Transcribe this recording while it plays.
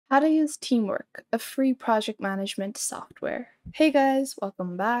How to use TeamWork, a free project management software. Hey guys,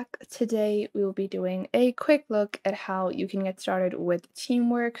 welcome back. Today we will be doing a quick look at how you can get started with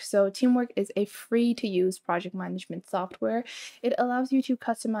TeamWork. So TeamWork is a free to use project management software. It allows you to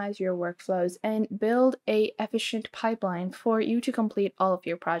customize your workflows and build a efficient pipeline for you to complete all of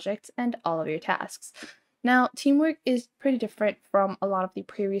your projects and all of your tasks. Now, Teamwork is pretty different from a lot of the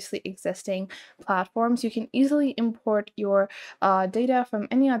previously existing platforms. You can easily import your data from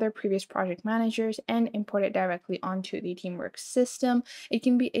any other previous project managers and import it directly onto the Teamwork system. It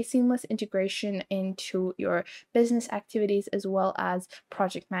can be a seamless integration into your business activities as well as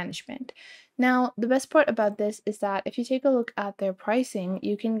project management. Now, the best part about this is that if you take a look at their pricing,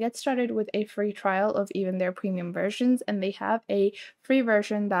 you can get started with a free trial of even their premium versions, and they have a free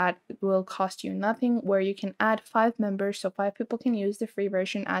version that will cost you nothing, where you can add 5 members, so 5 people can use the free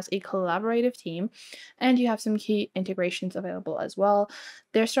version as a collaborative team, and you have some key integrations available as well.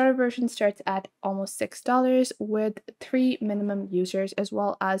 Their starter version starts at almost $6 with 3 minimum users, as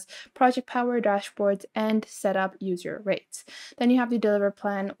well as project power dashboards and setup user rates. Then you have the deliver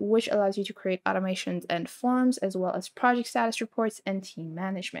plan, which allows you to create automations and forms, as well as project status reports and team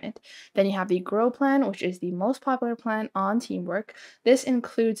management. Then you have the grow plan, which is the most popular plan on Teamwork. This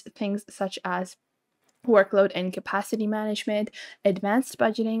includes things such as workload and capacity management, advanced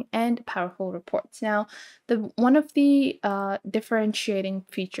budgeting, and powerful reports. Now, the one of the differentiating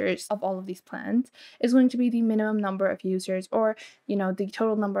features of all of these plans is going to be the minimum number of users, or the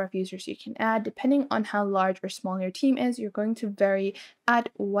total number of users you can add. Depending on how large or small your team is, you're going to vary at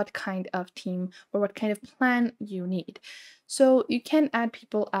what kind of team or what kind of plan you need. So you can add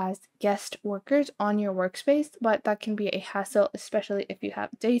people as guest workers on your workspace, but that can be a hassle, especially if you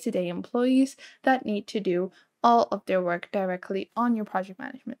have day-to-day employees that need to do all of their work directly on your project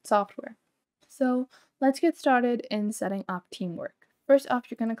management software. So let's get started in setting up Teamwork. First off,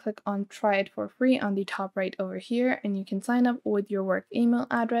 you're going to click on try it for free on the top right over here, and you can sign up with your work email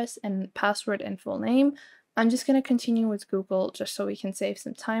address and password and full name. I'm just going to continue with Google just so we can save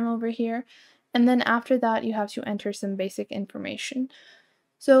some time over here. And then after that, you have to enter some basic information.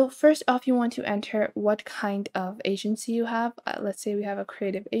 So first off, you want to enter what kind of agency you have. Let's say we have a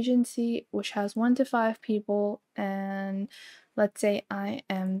creative agency which has 1 to 5 people, and let's say I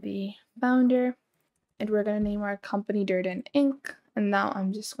am the founder, and we're going to name our company Dirt and Ink. And now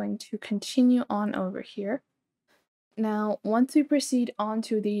I'm just going to continue on over here. Now, once we proceed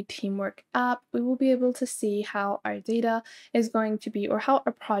onto the Teamwork app, we will be able to see how our data is going to be, or how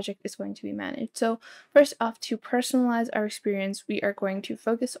our project is going to be managed. So first off, to personalize our experience, we are going to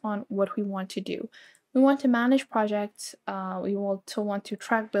focus on what we want to do. We want to manage projects. We also want to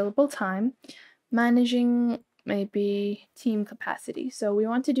track billable time, managing maybe team capacity. So we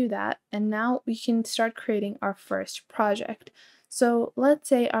want to do that. And now we can start creating our first project. So let's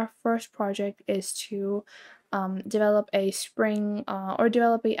say our first project is to develop a spring or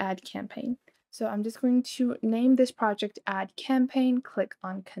develop a ad campaign. So I'm just going to name this project ad campaign, click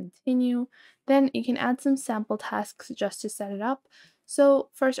on continue. Then you can add some sample tasks just to set it up. So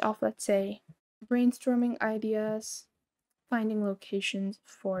first off, let's say brainstorming ideas, finding locations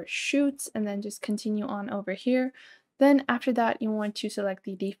for shoots, and then just continue on over here. Then after that, you want to select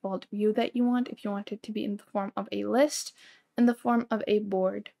the default view that you want, if you want it to be in the form of a list, in the form of a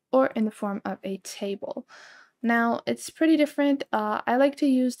board, or in the form of a table. Now, it's pretty different. I like to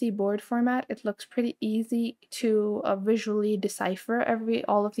use the board format. It looks pretty easy to visually decipher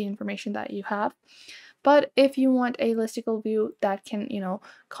all of the information that you have. But if you want a listicle view that can,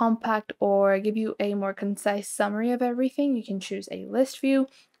 compact or give you a more concise summary of everything, you can choose a list view.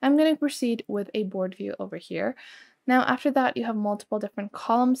 I'm going to proceed with a board view over here. Now, after that, you have multiple different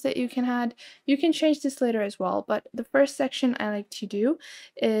columns that you can add. You can change this later as well, but the first section I like to do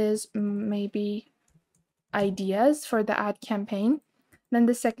is maybe ideas for the ad campaign. Then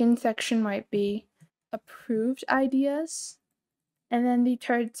the second section might be approved ideas. And then the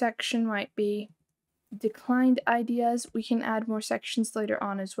third section might be declined ideas. We can add more sections later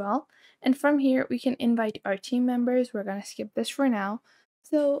on as well. And from here, we can invite our team members. We're going to skip this for now.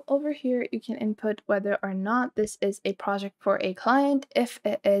 So over here, you can input whether or not this is a project for a client. If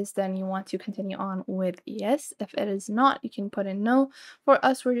it is, then you want to continue on with yes. If it is not, you can put in no. For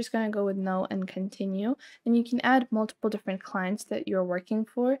us, we're just going to go with no and continue. And you can add multiple different clients that you're working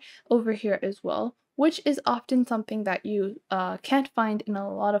for over here as well, which is often something that you can't find in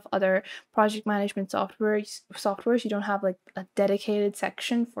a lot of other project management softwares. You don't have like a dedicated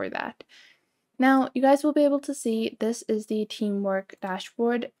section for that. Now, you guys will be able to see this is the Teamwork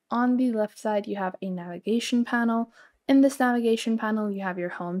dashboard. On the left side, you have a navigation panel. In this navigation panel, you have your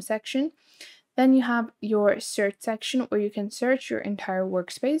home section. Then you have your search section where you can search your entire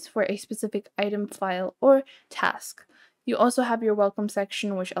workspace for a specific item, file, or task. You also have your welcome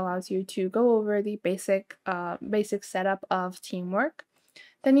section, which allows you to go over the basic setup of Teamwork.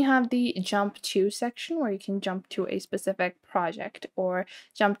 Then you have the jump to section where you can jump to a specific project or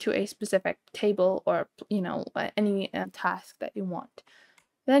jump to a specific table or any task that you want.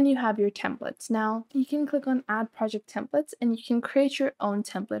 Then you have your templates. Now you can click on add project templates and you can create your own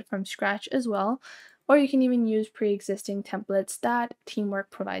template from scratch as well, or you can even use pre-existing templates that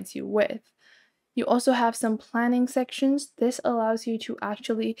Teamwork provides you with. You also have some planning sections. This allows you to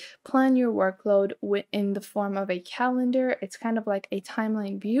actually plan your workload in the form of a calendar. It's kind of like a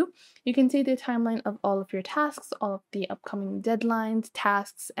timeline view. You can see the timeline of all of your tasks, all of the upcoming deadlines,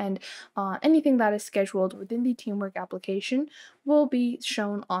 tasks, and anything that is scheduled within the Teamwork application will be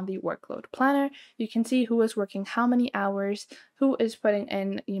shown on the workload planner. You can see who is working how many hours, who is putting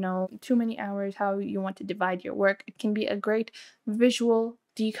in, too many hours, how you want to divide your work. It can be a great visual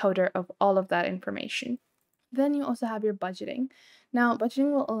decoder of all of that information. Then you also have your budgeting. Now,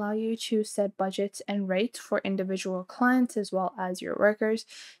 budgeting will allow you to set budgets and rates for individual clients as well as your workers.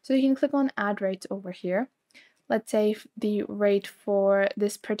 So you can click on add rates over here. Let's say the rate for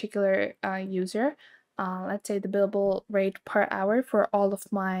this particular user, let's say the billable rate per hour for all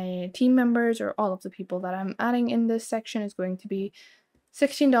of my team members or all of the people that I'm adding in this section is going to be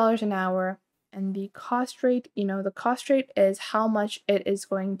 $16 an hour. And the cost rate, the cost rate is how much it is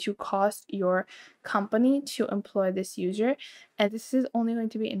going to cost your company to employ this user. And this is only going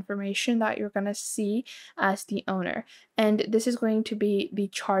to be information that you're going to see as the owner. And this is going to be the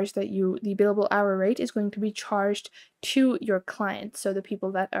charge the billable hour rate is going to be charged to your clients. So the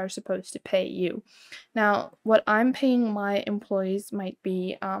people that are supposed to pay you. Now, what I'm paying my employees might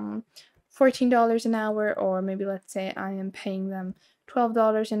be $14 an hour, or maybe let's say I am paying them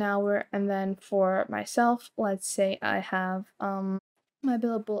 $12 an hour, and then for myself, let's say I have my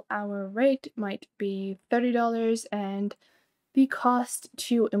billable hour rate might be $30 and the cost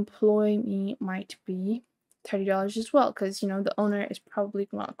to employ me might be $30 as well, because the owner is probably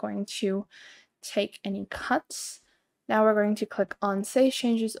not going to take any cuts. Now we're going to click on Save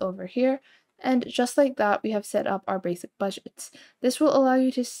Changes over here. And just like that, we have set up our basic budgets. This will allow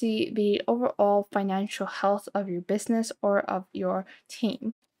you to see the overall financial health of your business or of your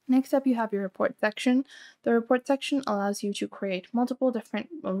team. Next up, you have your report section. The report section allows you to create multiple different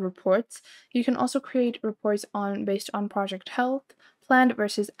reports. You can also create reports based on project health, planned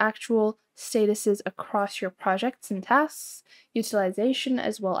versus actual statuses across your projects and tasks, utilization,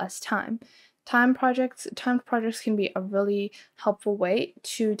 as well as time. Timed projects can be a really helpful way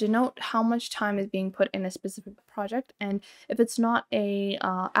to denote how much time is being put in a specific project. And if it's not a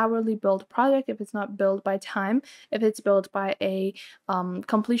hourly billed project, if it's not billed by time, if it's billed by a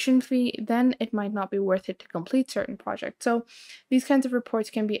completion fee, then it might not be worth it to complete certain projects. So these kinds of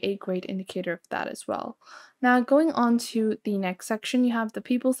reports can be a great indicator of that as well. Now, going on to the next section, you have the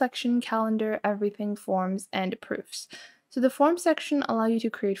people section, calendar, everything, forms, and proofs. So the form section allow you to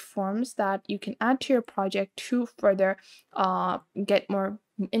create forms that you can add to your project to further get more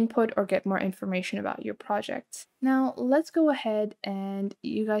input or get more information about your projects. Now let's go ahead and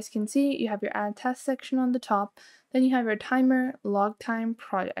you guys can see you have your add task section on the top. Then you have your timer, log time,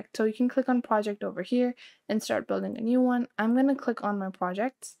 project. So you can click on project over here and start building a new one. I'm going to click on my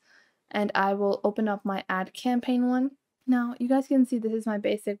projects and I will open up my add campaign one. Now, you guys can see this is my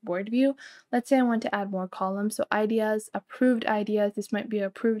basic board view. Let's say I want to add more columns. So ideas, approved ideas, this might be an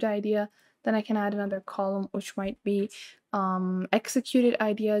approved idea. Then I can add another column, which might be executed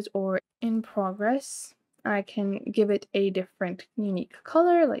ideas or in progress. I can give it a different unique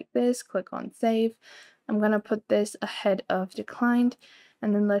color like this. Click on save. I'm going to put this ahead of declined.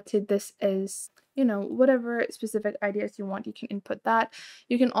 And then let's say this is whatever specific ideas you want, you can input that.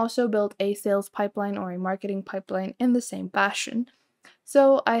 You can also build a sales pipeline or a marketing pipeline in the same fashion.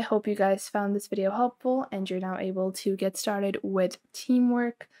 So I hope you guys found this video helpful and you're now able to get started with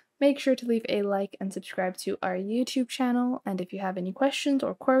Teamwork. Make sure to leave a like and subscribe to our YouTube channel. And if you have any questions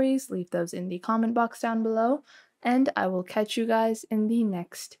or queries, leave those in the comment box down below. And I will catch you guys in the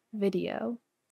next video.